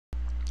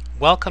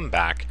Welcome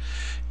back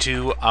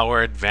to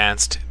our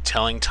Advanced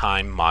Telling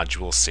Time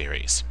module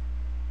series.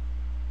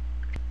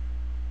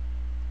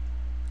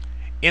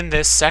 In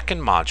this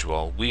second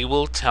module, we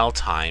will tell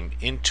time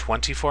in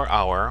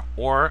 24-hour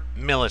or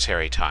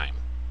military time.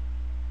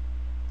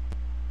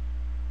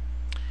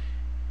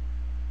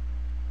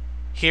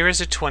 Here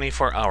is a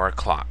 24-hour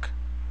clock.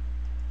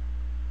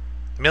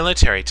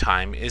 Military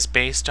time is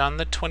based on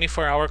the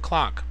 24-hour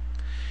clock.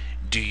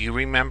 Do you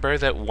remember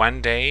that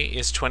one day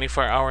is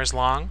 24 hours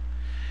long?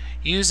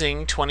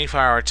 Using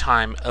 24-hour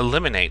time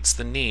eliminates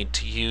the need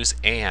to use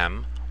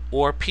AM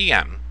or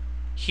PM.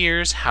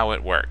 Here's how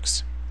it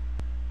works.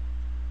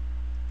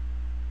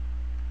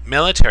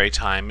 Military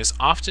time is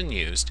often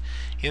used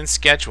in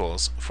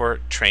schedules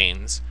for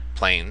trains,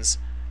 planes,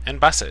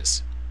 and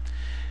buses.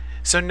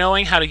 So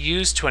knowing how to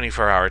use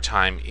 24-hour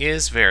time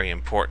is very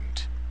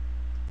important.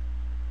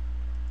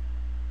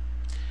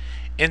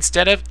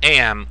 Instead of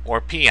AM or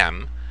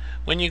PM,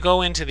 when you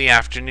go into the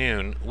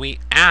afternoon, we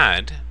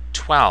add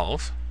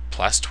 12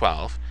 plus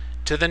 12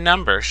 to the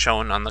number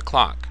shown on the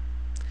clock.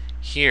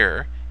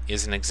 Here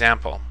is an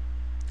example.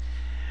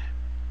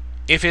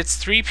 If it's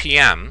 3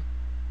 p.m.,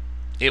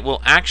 it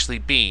will actually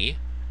be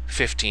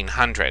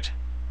 1500.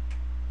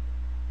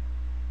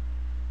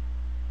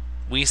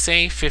 We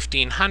say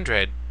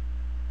 1500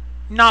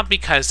 not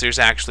because there's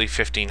actually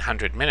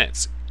 1500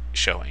 minutes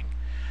showing.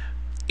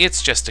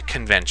 It's just a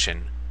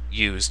convention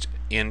used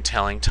in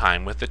telling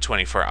time with the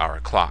 24-hour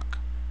clock.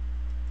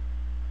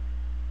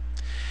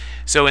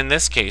 So in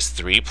this case,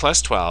 3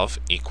 plus 12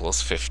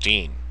 equals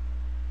 15.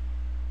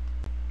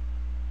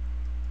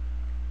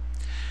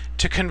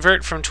 To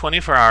convert from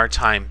 24-hour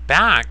time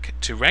back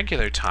to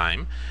regular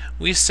time,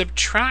 we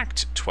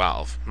subtract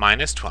 12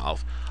 minus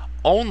 12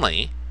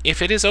 only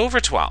if it is over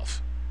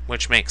 12,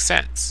 which makes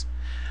sense.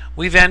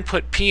 We then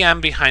put PM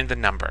behind the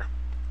number.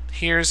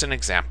 Here's an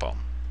example.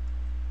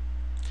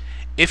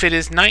 If it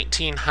is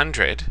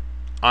 1900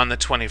 on the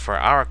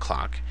 24-hour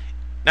clock,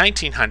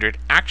 1900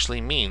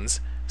 actually means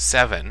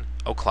 7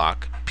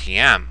 o'clock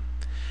p.m.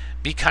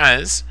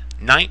 because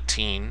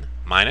 19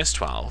 minus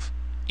 12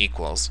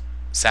 equals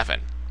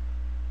 7.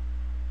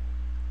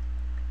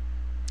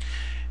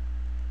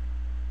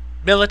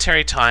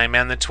 Military time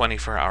and the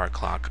 24-hour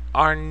clock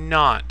are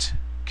not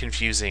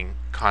confusing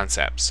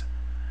concepts.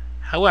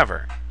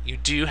 However, you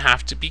do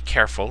have to be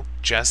careful,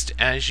 just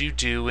as you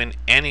do in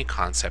any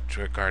concept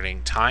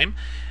regarding time,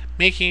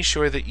 making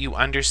sure that you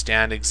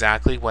understand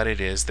exactly what it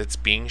is that's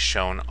being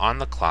shown on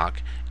the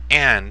clock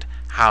and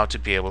how to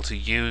be able to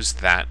use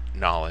that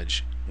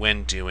knowledge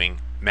when doing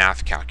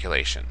math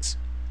calculations.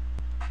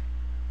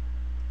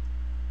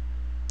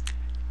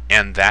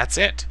 And that's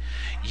it.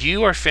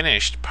 You are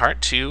finished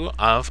part 2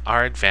 of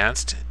our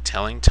Advanced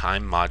Telling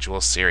Time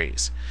module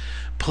series.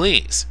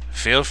 Please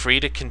feel free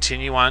to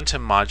continue on to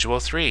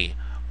module 3.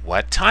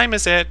 What time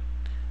is it?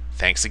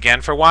 Thanks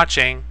again for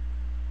watching.